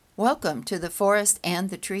Welcome to The Forest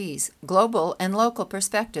and the Trees, Global and Local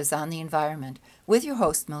Perspectives on the Environment, with your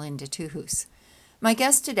host, Melinda Tuhus. My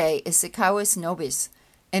guest today is Sikawis Nobis,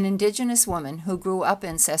 an Indigenous woman who grew up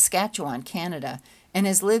in Saskatchewan, Canada, and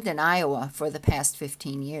has lived in Iowa for the past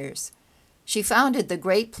 15 years. She founded the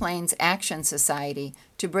Great Plains Action Society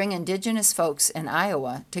to bring Indigenous folks in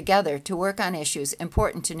Iowa together to work on issues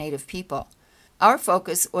important to Native people. Our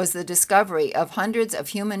focus was the discovery of hundreds of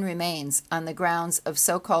human remains on the grounds of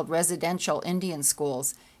so-called residential Indian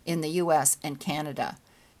schools in the U.S. and Canada.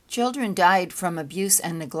 Children died from abuse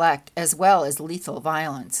and neglect as well as lethal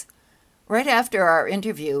violence. Right after our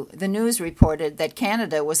interview, the news reported that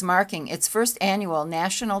Canada was marking its first annual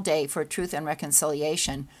National Day for Truth and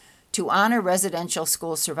Reconciliation to honor residential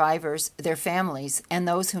school survivors, their families, and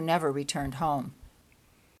those who never returned home.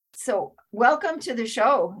 So, welcome to the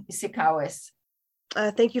show, Sikawis.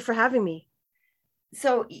 Thank you for having me.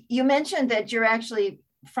 So you mentioned that you're actually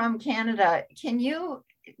from Canada. Can you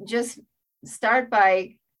just start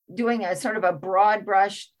by doing a sort of a broad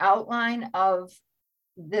brush outline of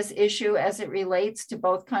this issue as it relates to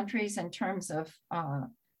both countries in terms of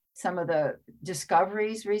some of the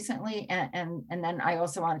discoveries recently? And then I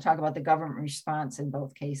also want to talk about the government response in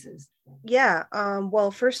both cases. Yeah.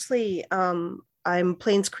 Well, firstly, I'm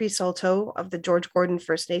Plains Cree Saulteaux of the George Gordon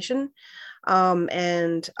First Nation.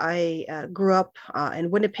 And I grew up in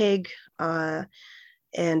Winnipeg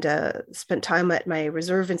and spent time at my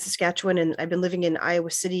reserve in Saskatchewan, and I've been living in Iowa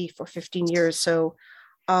City for 15 years. So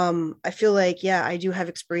I feel like, yeah, I do have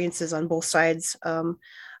experiences on both sides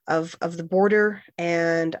of the border.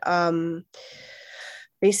 And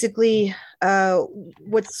basically,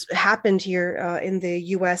 what's happened here in the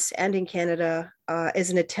US and in Canada is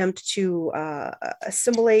an attempt to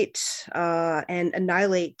assimilate and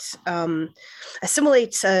annihilate,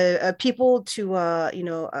 people to,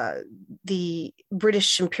 the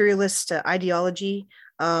British imperialist ideology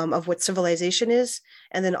of what civilization is,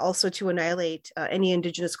 and then also to annihilate any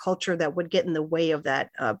Indigenous culture that would get in the way of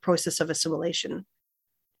that process of assimilation.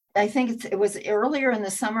 I think it was earlier in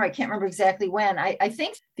the summer. I can't remember exactly when. I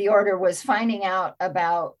think the order was finding out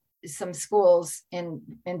about some schools in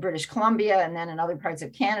British Columbia and then in other parts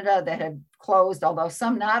of Canada that had closed, although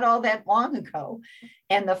some not all that long ago,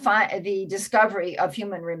 and the discovery of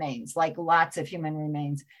human remains, like lots of human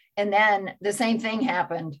remains. And then the same thing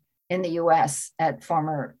happened in the US at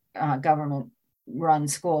former government-run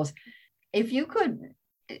schools. If you could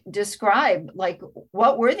describe, like,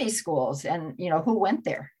 what were these schools and, who went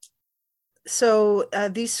there? So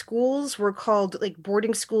these schools were called like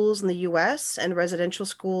boarding schools in the US and residential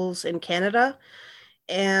schools in Canada.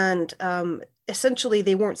 And essentially,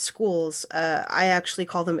 they weren't schools. I actually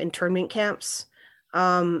call them internment camps.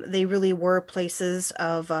 They really were places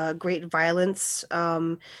of great violence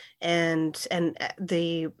and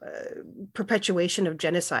the perpetuation of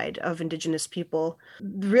genocide of Indigenous people.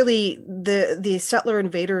 Really, the settler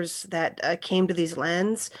invaders that came to these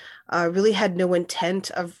lands really had no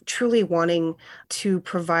intent of truly wanting to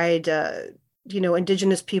provide,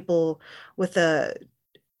 Indigenous people with a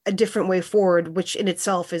different way forward, which in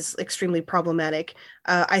itself is extremely problematic.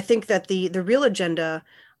 I think that the real agenda,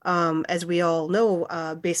 as we all know,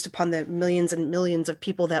 based upon the millions and millions of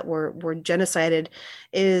people that were genocided,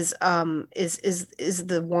 is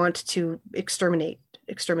the want to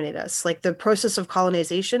exterminate us. Like the process of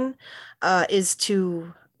colonization is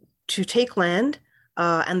to take land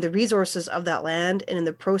and the resources of that land, and in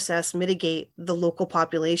the process mitigate the local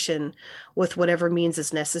population with whatever means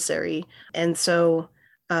is necessary. And so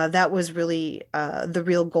that was really the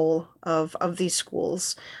real goal of these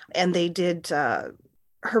schools. And they did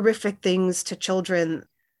horrific things to children.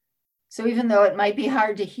 So even though it might be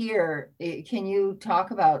hard to hear, can you talk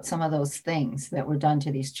about some of those things that were done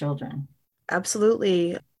to these children?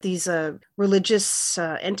 Absolutely. These religious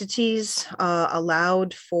entities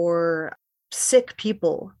allowed for sick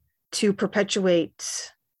people to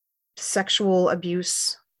perpetuate sexual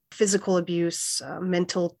abuse, physical abuse,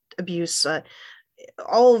 mental abuse,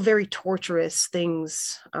 all very torturous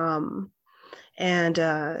things. And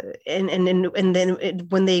then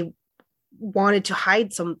when they wanted to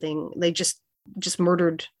hide something, they just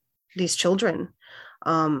murdered these children,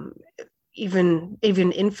 even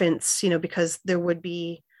infants, because there would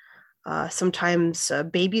be sometimes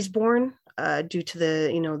babies born due to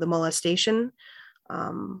the molestation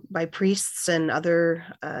by priests and other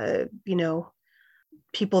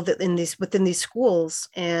people that within these schools.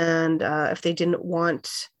 And if they didn't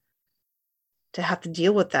want to have to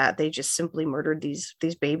deal with that, they just simply murdered these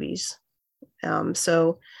babies.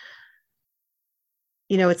 So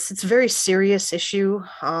it's a very serious issue,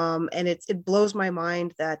 and it blows my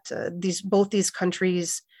mind that both these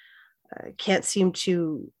countries can't seem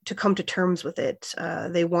to come to terms with it.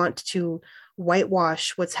 They want to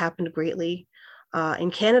whitewash what's happened greatly.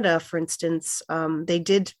 In Canada, for instance, they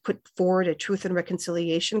did put forward a Truth and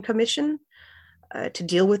Reconciliation Commission to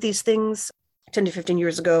deal with these things 10 to 15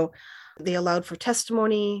 years ago. They allowed for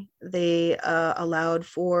testimony. They allowed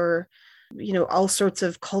for, all sorts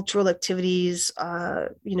of cultural activities.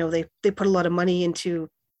 They put a lot of money into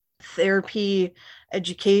therapy,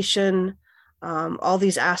 education, all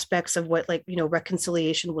these aspects of what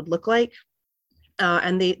reconciliation would look like.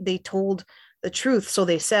 And they told the truth, so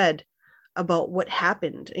they said, about what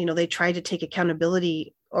happened. They tried to take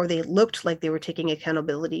accountability, or they looked like they were taking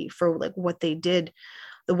accountability for like what they did.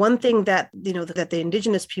 The one thing that that the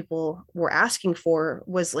Indigenous people were asking for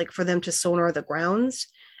was like for them to sonar the grounds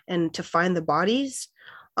and to find the bodies,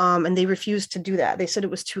 and they refused to do that. They said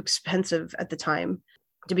it was too expensive at the time.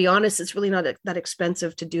 To be honest, it's really not that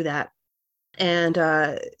expensive to do that. And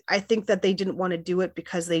I think that they didn't want to do it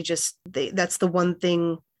because that's the one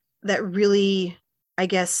thing that really, I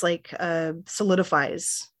guess,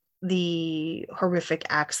 solidifies the horrific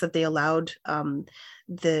acts that they allowed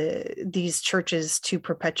these churches to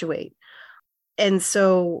perpetuate. And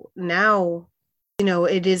so now,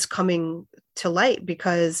 it is coming to light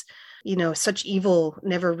because, such evil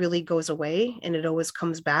never really goes away, and it always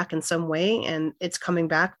comes back in some way, and it's coming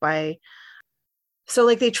back by. So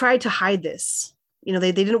like they tried to hide this.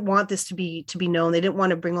 They didn't want this to be known. They didn't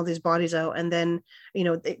want to bring all these bodies out, and then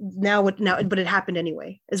but it happened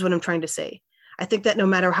anyway, is what I'm trying to say. I think that no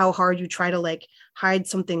matter how hard you try to like hide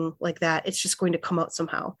something like that, it's just going to come out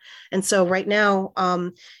somehow. And so right now,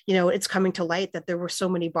 it's coming to light that there were so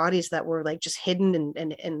many bodies that were like just hidden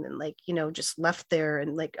and like, just left there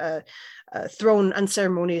and like thrown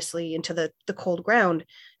unceremoniously into the cold ground.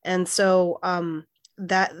 And so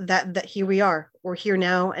that here we're here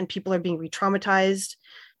now, and people are being re-traumatized,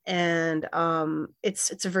 and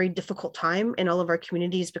it's a very difficult time in all of our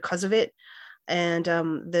communities because of it. And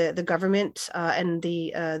the government and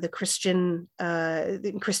the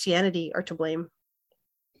Christianity are to blame.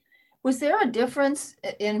 Was there a difference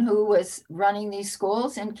in who was running these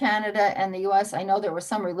schools in Canada and the US? I know there were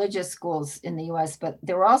some religious schools in the US, but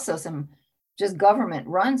there were also some just government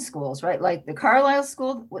run schools, right? Like the Carlisle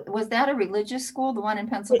School, was that a religious school, the one in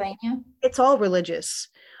Pennsylvania? It's all religious.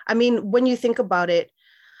 I mean, when you think about it,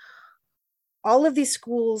 all of these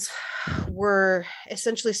schools were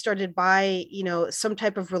essentially started by, some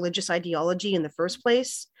type of religious ideology in the first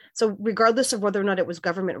place. So regardless of whether or not it was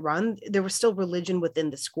government run, there was still religion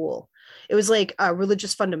within the school. It was like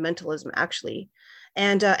religious fundamentalism, actually.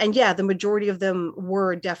 And yeah, the majority of them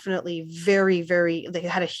were definitely very, very, they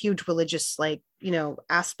had a huge religious,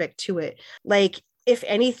 aspect to it. Like, if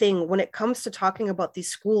anything, when it comes to talking about these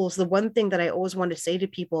schools, the one thing that I always want to say to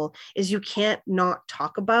people is you can't not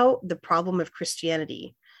talk about the problem of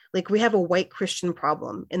Christianity. Like, we have a white Christian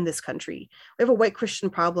problem in this country. We have a white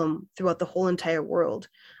Christian problem throughout the whole entire world.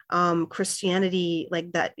 Christianity,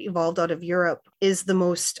 like that evolved out of Europe, is the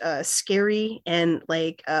most scary and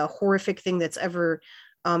horrific thing that's ever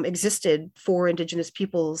existed for Indigenous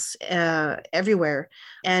peoples everywhere.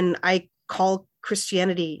 And I call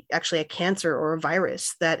Christianity actually a cancer or a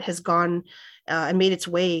virus that has gone and made its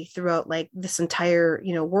way throughout like this entire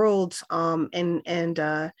world,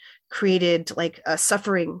 and created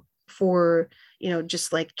suffering for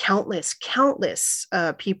just like countless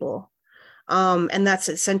people, and that's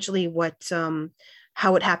essentially what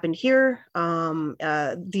how it happened here.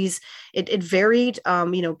 It varied.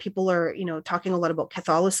 People are talking a lot about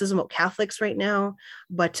Catholicism, about Catholics right now,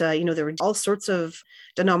 but there were all sorts of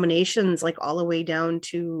denominations, like all the way down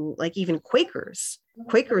to like even Quakers.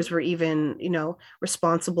 Quakers were even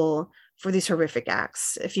responsible for these horrific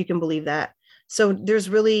acts, if you can believe that. So there's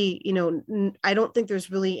really, I don't think there's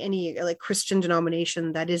really any like Christian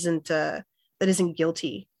denomination that isn't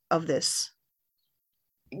guilty of this.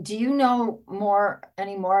 Do you know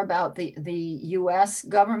any more about the U.S.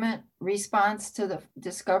 government response to the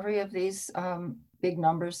discovery of these big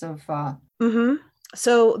numbers of? Mm-hmm.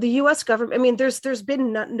 So the U.S. government, I mean, there's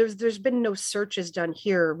been no searches done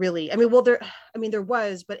here, really. I mean, there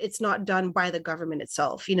was, but it's not done by the government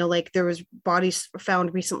itself. Like there was bodies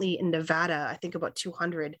found recently in Nevada, I think about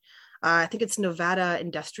 200. I think it's Nevada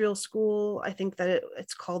Industrial School. I think that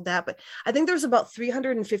it's called that, but I think there's about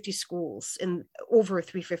 350 schools over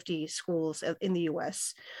 350 schools in the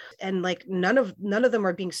U.S. and like none of them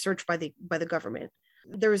are being searched by the government.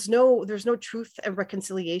 There's no truth and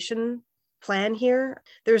reconciliation plan here.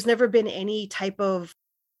 There's never been any type of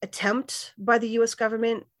attempt by the U.S.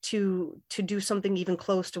 government to do something even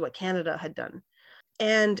close to what Canada had done,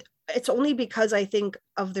 and it's only because I think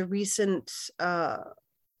of the recent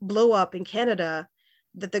blow up in Canada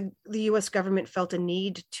that the US government felt a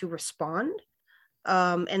need to respond.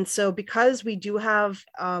 And so, because we do have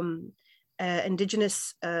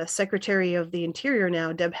Indigenous Secretary of the Interior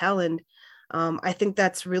now, Deb Haaland, I think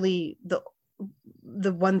that's really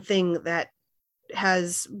the one thing that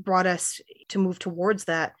has brought us to move towards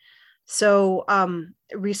that. So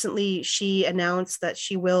recently, she announced that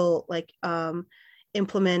she will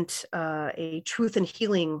implement a Truth and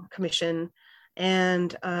Healing Commission,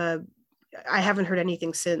 and I haven't heard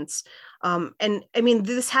anything since. And I mean,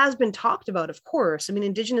 this has been talked about, of course. I mean,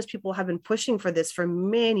 Indigenous people have been pushing for this for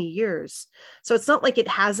many years. So it's not like it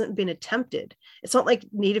hasn't been attempted. It's not like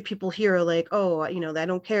Native people here are like, oh, I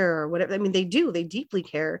don't care or whatever. I mean, they do, they deeply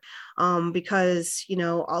care, because,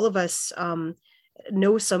 all of us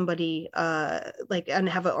know somebody and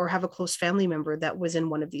have a close family member that was in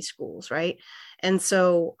one of these schools, right? And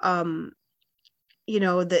so, the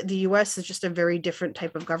US is just a very different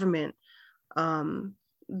type of government.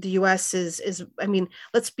 The US is I mean,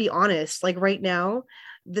 let's be honest, like right now,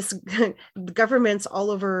 this governments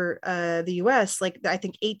all over the US, like I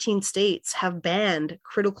think 18 states have banned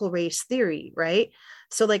critical race theory, right?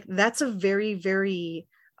 So like that's a very, very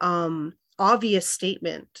obvious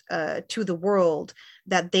statement to the world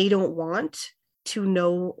that they don't want to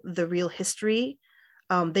know the real history.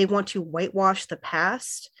 They want to whitewash the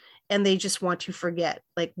past, and they just want to forget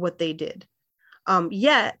like what they did.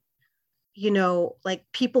 Yet, like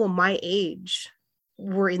people my age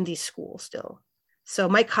were in these schools still. So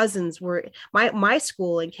my cousins were my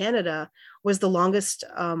school in Canada was the longest,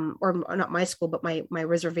 or not my school, but my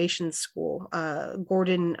reservation school,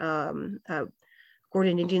 Gordon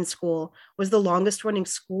Indian School, was the longest running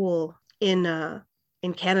school in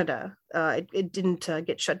Canada. It didn't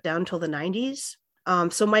get shut down till the 90s.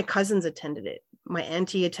 So my cousins attended it. My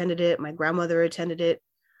auntie attended it. My grandmother attended it.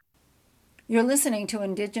 You're listening to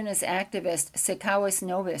Indigenous activist Sekawis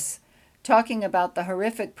Nobis talking about the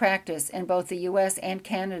horrific practice in both the US and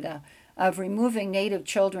Canada of removing Native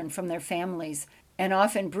children from their families and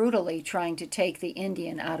often brutally trying to take the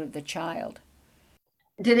Indian out of the child.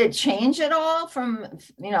 Did it change at all from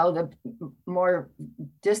the more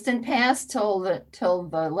distant past till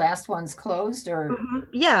the last one's closed, or? Mm-hmm.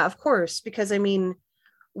 Yeah, of course, because I mean,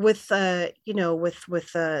 with the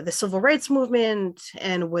civil rights movement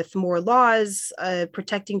and with more laws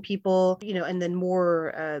protecting people, and then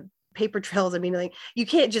more paper trails. I mean, like you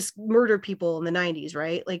can't just murder people in the 90s,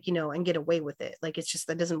 right? Like, and get away with it. Like it's just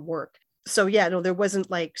that doesn't work. So yeah, no, there wasn't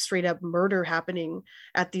like straight up murder happening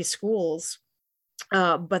at these schools,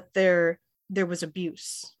 but there was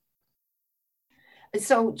abuse.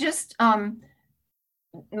 So just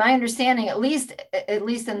my understanding, at least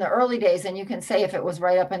in the early days, and you can say if it was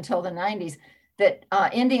right up until the 90s, that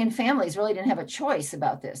Indian families really didn't have a choice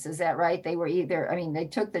about this. Is that right? They were either, I mean, they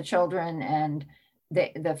took the children, and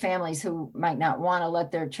the families who might not want to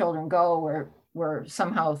let their children go were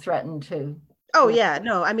somehow threatened to. Oh yeah,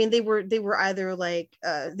 no, I mean they were either like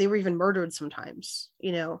they were even murdered sometimes.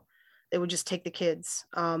 They would just take the kids,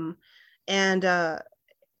 and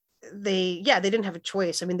they didn't have a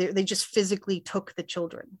choice. I mean, they just physically took the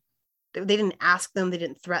children. They didn't ask them, they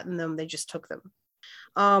didn't threaten them, they just took them.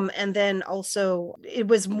 And then also it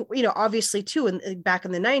was, obviously too, and back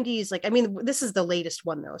in the 90s, like I mean, this is the latest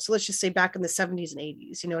one though, so let's just say back in the 70s and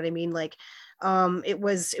 80s, you know what I mean? Like it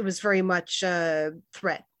was very much a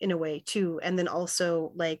threat in a way too. And then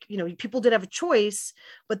also like, people did have a choice,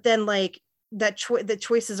 but then like the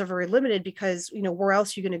choices are very limited because where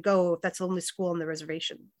else are you going to go if that's the only school on the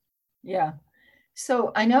reservation? Yeah.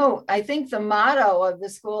 So I think the motto of the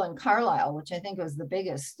school in Carlisle, which I think was the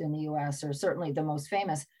biggest in the US, or certainly the most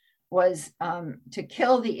famous, was to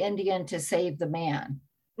kill the Indian to save the man.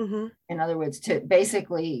 Mm-hmm. In other words, to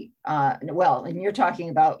basically, and you're talking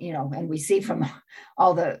about, and we see from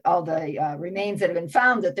all the remains that have been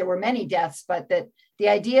found that there were many deaths, but that the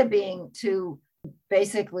idea being to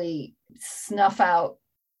basically snuff out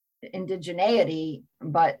indigeneity,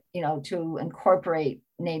 but to incorporate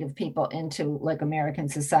Native people into like American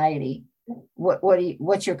society.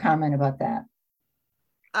 What's your comment about that?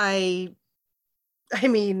 I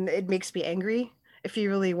mean, it makes me angry. If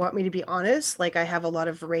you really want me to be honest, like I have a lot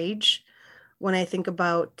of rage when I think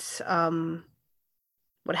about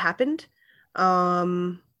what happened.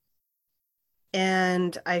 And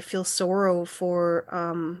I feel sorrow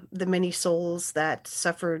for the many souls that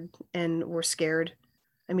suffered and were scared.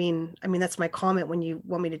 I mean that's my comment when you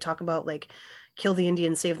want me to talk about like kill the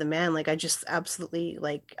Indian, save the man. Like I just absolutely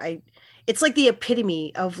like it's like the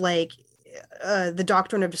epitome of like the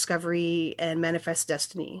doctrine of discovery and manifest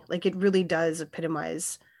destiny. Like it really does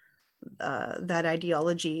epitomize that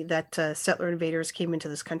ideology that settler invaders came into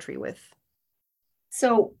this country with.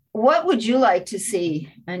 So, what would you like to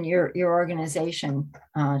see in your organization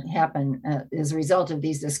happen as a result of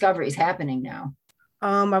these discoveries happening now?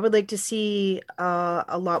 I would like to see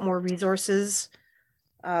a lot more resources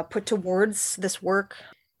put towards this work,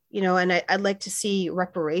 and I'd like to see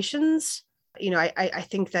reparations. I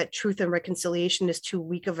think that truth and reconciliation is too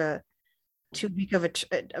weak of a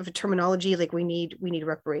terminology. Like we need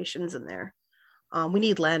reparations in there. We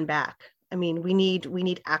need land back. I mean, we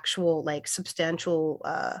need actual like substantial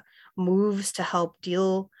moves to help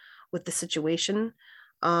deal with the situation.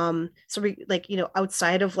 So we like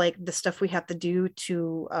outside of like the stuff we have to do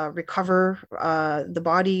to recover the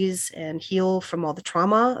bodies and heal from all the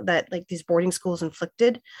trauma that like these boarding schools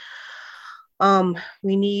inflicted.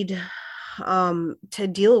 We need to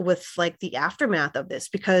deal with like the aftermath of this,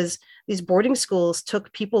 because these boarding schools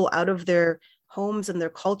took people out of their homes and their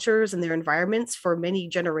cultures and their environments for many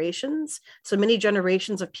generations. So many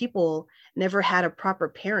generations of people never had a proper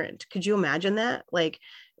parent. Could you imagine that? Like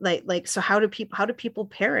so how do people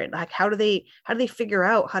parent? Like how do they figure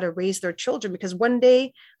out how to raise their children? Because one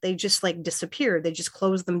day they just like disappeared. They just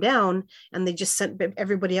closed them down and they just sent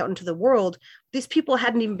everybody out into the world. These people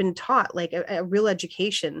hadn't even been taught like a real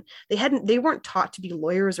education. They weren't taught to be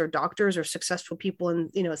lawyers or doctors or successful people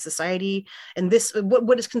in society, and this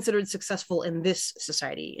what is considered successful in this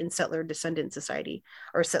society, in settler descendant society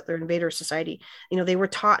or settler invader society. They were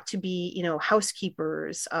taught to be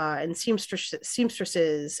housekeepers and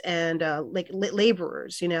seamstresses and like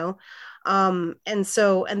laborers. And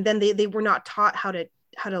then they were not taught how to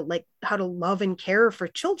love and care for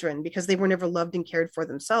children, because they were never loved and cared for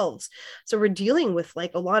themselves. So we're dealing with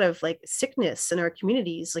like a lot of like sickness in our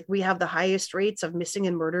communities. Like we have the highest rates of missing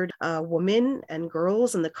and murdered women and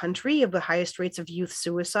girls in the country, of the highest rates of youth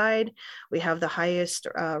suicide. We have the highest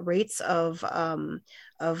rates of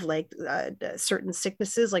like certain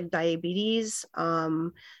sicknesses like diabetes,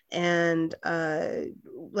 and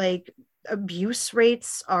like abuse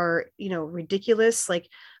rates are ridiculous. Like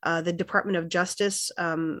the Department of Justice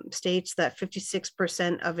states that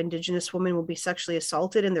 56% of Indigenous women will be sexually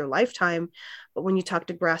assaulted in their lifetime. But when you talk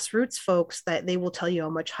to grassroots folks, that they will tell you a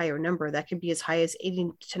much higher number. That could be as high as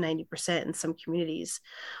 80 to 90% in some communities.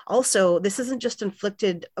 Also, this isn't just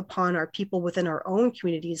inflicted upon our people within our own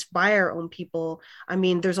communities by our own people. I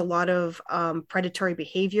mean, there's a lot of predatory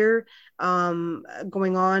behavior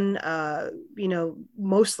going on,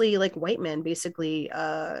 mostly like white men basically,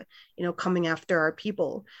 coming after our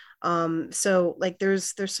people. So like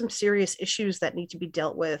there's some serious issues that need to be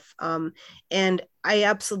dealt with. And I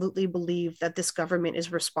absolutely believe that this government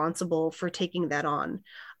is responsible for taking that on.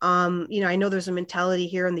 I know there's a mentality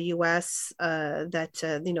here in the US that,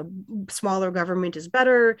 smaller government is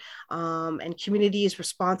better, and community is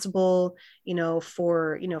responsible,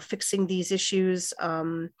 for, fixing these issues,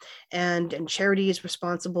 and charity is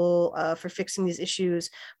responsible for fixing these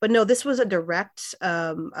issues. But no, this was a direct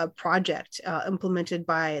a project implemented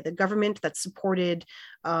by the government that supported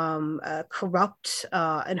corrupt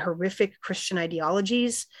and horrific Christian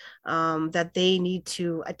ideologies that they need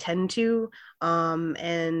to attend to,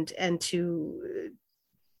 and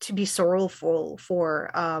to be sorrowful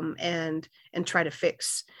for, and try to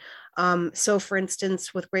fix. So, for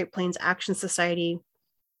instance, with Great Plains Action Society,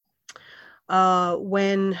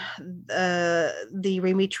 when the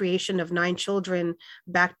rematriation of 9 children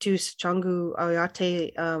back to Sichangu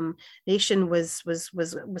Oyate Nation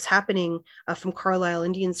was happening from Carlisle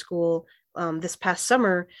Indian School this past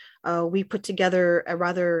summer, we put together a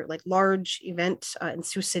rather like large event in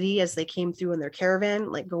Sioux City as they came through in their caravan,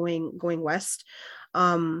 like going west,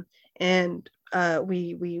 and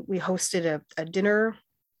we hosted a dinner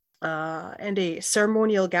and a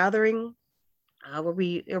ceremonial gathering where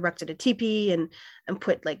we erected a teepee and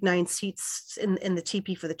put like 9 seats in the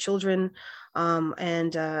teepee for the children,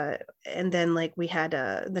 and then like we had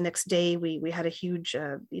the next day we had a huge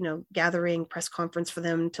gathering press conference for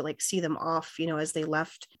them to like see them off as they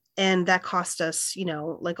left. And that cost us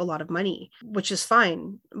like a lot of money, which is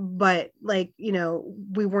fine, but like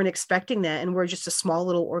we weren't expecting that, and we're just a small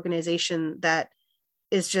little organization that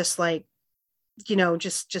is just like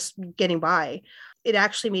just getting by. It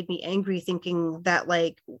actually made me angry thinking that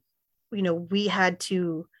like we had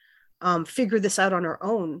to figure this out on our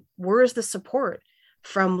own. Where is the support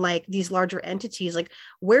from like these larger entities? Like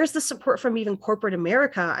where's the support from even corporate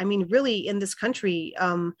America? I mean, really, in this country,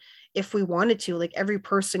 if we wanted to, like every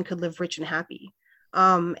person could live rich and happy.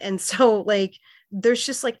 And so like there's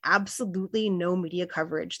just like absolutely no media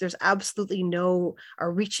coverage. There's absolutely no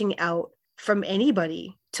reaching out from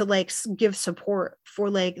anybody to like give support for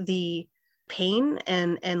like the pain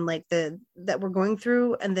and like the that we're going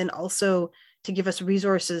through, and then also to give us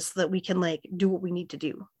resources so that we can like do what we need to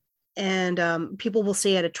do. And people will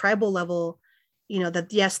say at a tribal level, that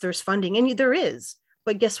yes, there's funding, and there is,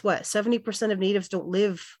 but guess what, 70% of natives don't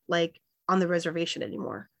live like on the reservation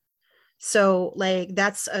anymore. So like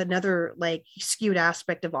that's another like skewed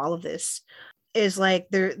aspect of all of this, is like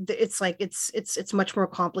it's much more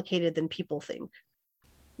complicated than people think.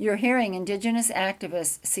 You're hearing Indigenous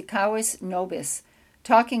activist Sikawis Nobis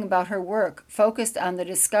talking about her work focused on the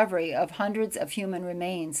discovery of hundreds of human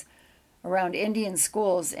remains around Indian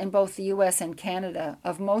schools in both the US and Canada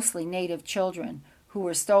of mostly Native children who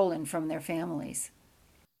were stolen from their families.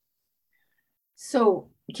 So,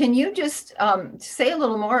 can you just say a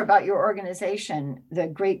little more about your organization, the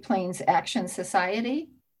Great Plains Action Society?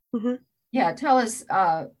 Mm-hmm. Yeah, tell us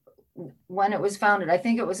when it was founded. I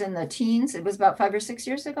think it was in the teens. It was about 5 or 6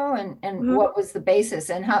 years ago. And Mm-hmm. what was the basis,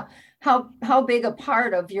 and how big a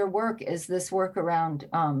part of your work is this work around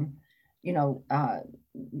you know uh,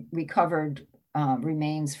 recovered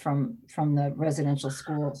remains from the residential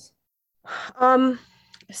schools? Um,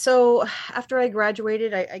 so after I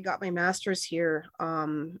graduated, I got my master's here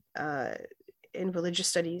in religious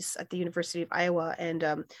studies at the University of Iowa, and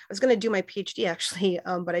I was going to do my PhD actually,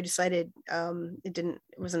 but I decided it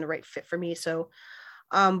wasn't the right fit for me. So,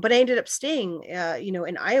 but I ended up staying,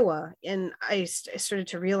 in Iowa, and I started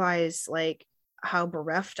to realize like how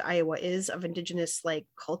bereft Iowa is of indigenous like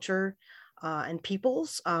culture and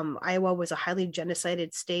peoples. Iowa was a highly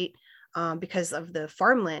genocided state because of the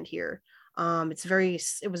farmland here.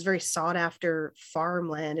 It was very sought after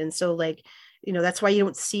farmland, and so like that's why you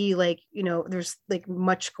don't see like there's like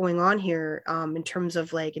much going on here in terms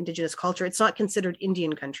of like indigenous culture. It's not considered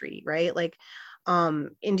Indian country, right? Like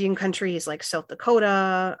Indian country is like South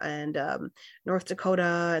Dakota and North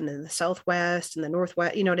Dakota, and then the Southwest and the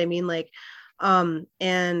Northwest, you know what I mean? Like and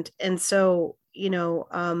so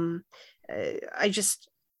I just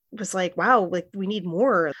was like, wow, like we need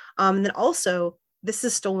more. And then also this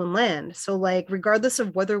is stolen land. So like regardless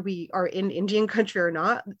of whether we are in Indian country or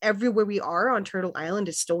not, everywhere we are on Turtle Island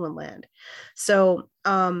is stolen land. So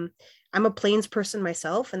I'm a plains person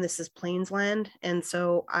myself, and this is plains land. And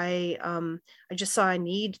so I just saw a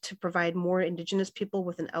need to provide more indigenous people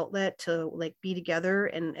with an outlet to like be together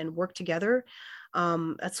and work together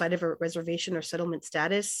outside of a reservation or settlement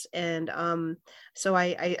status. And so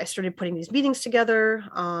I started putting these meetings together.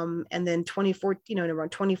 And then 2014,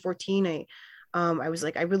 around 2014, I was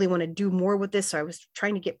like, I really want to do more with this. So I was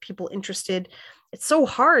trying to get people interested. It's so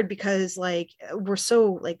hard because like we're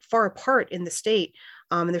so like far apart in the state,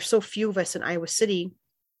 and there's so few of us in Iowa City.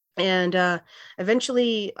 And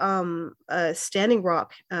eventually Standing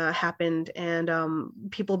Rock happened, and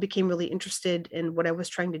people became really interested in what I was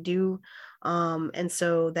trying to do. And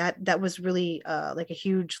so that was really like a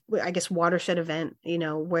huge, I guess, watershed event,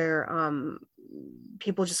 where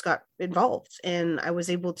people just got involved, and I was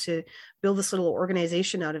able to build this little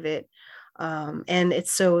organization out of it. And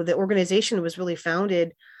it's so the organization was really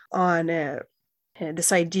founded on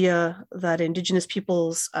this idea that Indigenous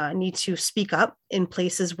peoples need to speak up in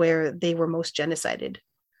places where they were most genocided.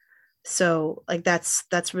 So like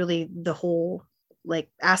that's really the whole like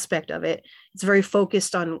aspect of it. It's very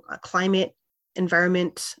focused on climate,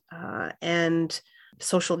 environment, and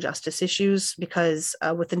social justice issues, because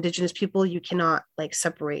with Indigenous people you cannot like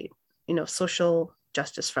separate social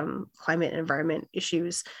justice from climate and environment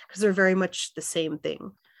issues, because they're very much the same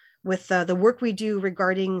thing. With the work we do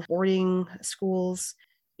regarding boarding schools,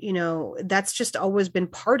 that's just always been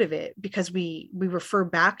part of it, because we refer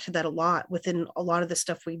back to that a lot within a lot of the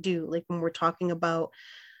stuff we do. Like when we're talking about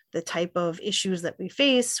the type of issues that we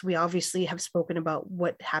face, we obviously have spoken about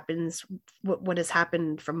what has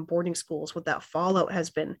happened from boarding schools, what that fallout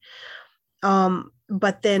has been.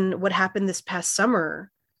 But then what happened this past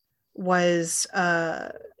summer was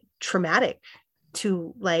traumatic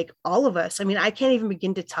to like all of us. I mean, I can't even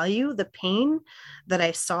begin to tell you the pain that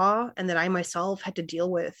I saw and that I myself had to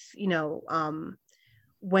deal with,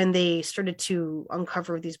 when they started to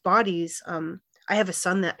uncover these bodies. I have a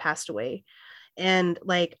son that passed away, and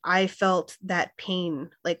like I felt that pain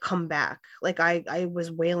like come back. Like I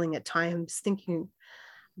was wailing at times thinking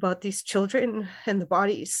about these children and the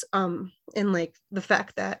bodies, and like the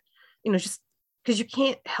fact that just because you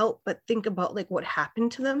can't help but think about like what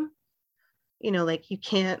happened to them. Like you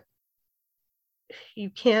can't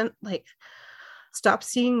like stop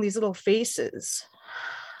seeing these little faces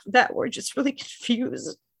that were just really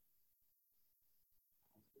confused.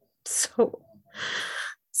 So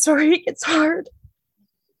sorry, it's hard.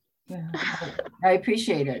 Yeah, I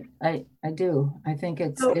appreciate it. I do. I think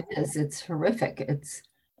So it's horrific.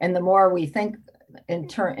 And the more we think in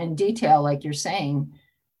detail, like you're saying,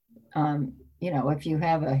 if you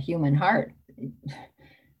have a human heart,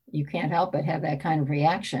 you can't help but have that kind of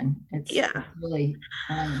reaction. Yeah.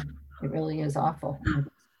 It really is awful. It's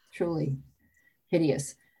truly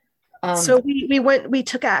hideous. So we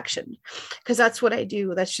took action because that's what I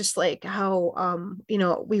do. That's just like how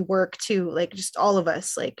we work too, like just all of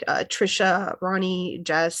us, like Trisha, Ronnie,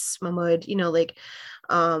 Jess, Mahmoud, like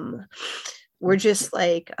um we're just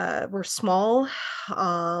like we're small,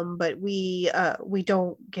 but we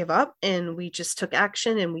don't give up, and we just took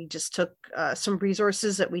action, and we just took some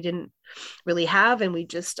resources that we didn't really have, and we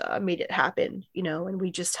just made it happen, and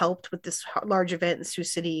we just helped with this large event in Sioux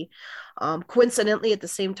City. Coincidentally, at the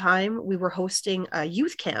same time, we were hosting a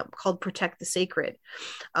youth camp called Protect the Sacred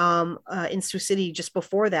in Sioux City just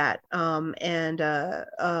before that. And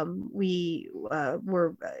we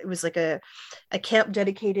were, it was like a camp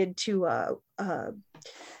dedicated to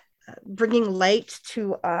bringing light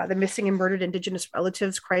to the missing and murdered Indigenous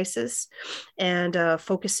relatives crisis, and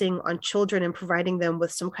focusing on children and providing them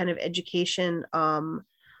with some kind of education on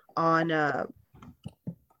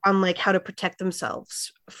like how to protect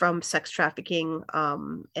themselves from sex trafficking,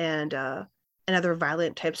 and other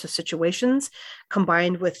violent types of situations,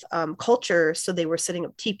 combined with culture. So they were setting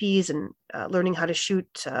up teepees and learning how to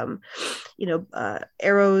shoot,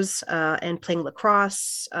 arrows, and playing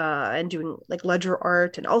lacrosse, and doing like ledger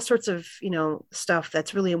art and all sorts of, stuff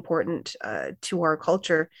that's really important to our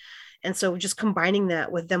culture. And so just combining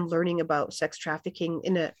that with them learning about sex trafficking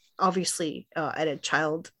in a obviously at a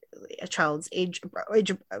child's age,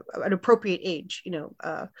 an appropriate age,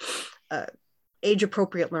 age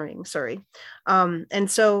appropriate learning, sorry. And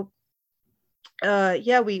so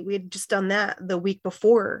yeah, we had just done that the week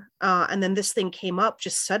before, and then this thing came up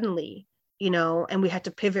just suddenly, and we had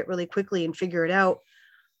to pivot really quickly and figure it out.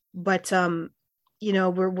 But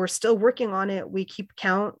we're still working on it. We keep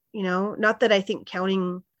count, not that I think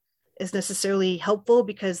counting is necessarily helpful,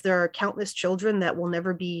 because there are countless children that will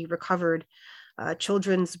never be recovered,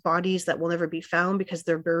 children's bodies that will never be found because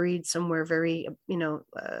they're buried somewhere very,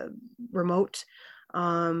 remote,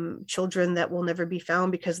 children that will never be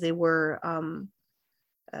found because they were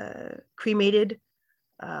cremated,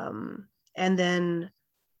 and then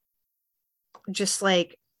just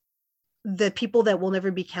like the people that will never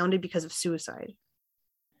be counted because of suicide.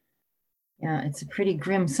 Yeah, it's a pretty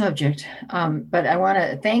grim subject, but I want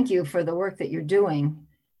to thank you for the work that you're doing,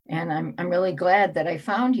 and I'm really glad that I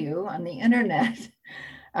found you on the internet.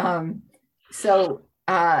 So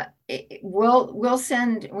we'll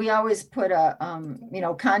send. We always put a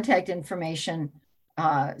contact information.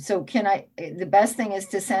 So the best thing is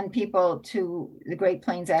to send people to the Great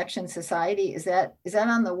Plains Action Society. Is that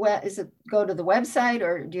on the web? Is it go to the website,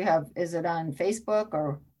 or is it on Facebook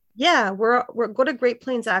or? Yeah, we're go to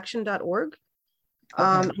greatplainsaction.org.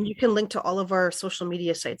 Okay. And you can link to all of our social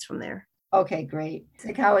media sites from there. Okay, great.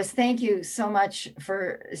 Sakawas, thank you so much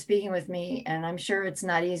for speaking with me. And I'm sure it's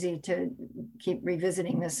not easy to keep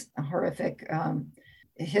revisiting this horrific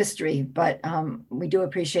history, but we do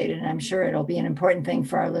appreciate it. And I'm sure it'll be an important thing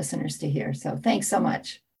for our listeners to hear. So thanks so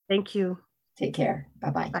much. Thank you. Take care.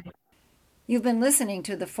 Bye-bye. Bye. You've been listening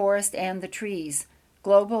to The Forest and the Trees,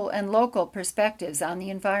 Global and Local Perspectives on the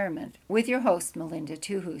Environment, with your host, Melinda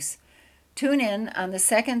Tuhus. Tune in on the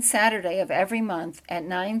second Saturday of every month at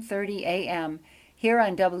 9:30 a.m. here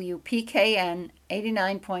on WPKN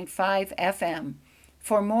 89.5 FM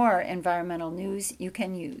for more environmental news you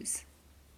can use.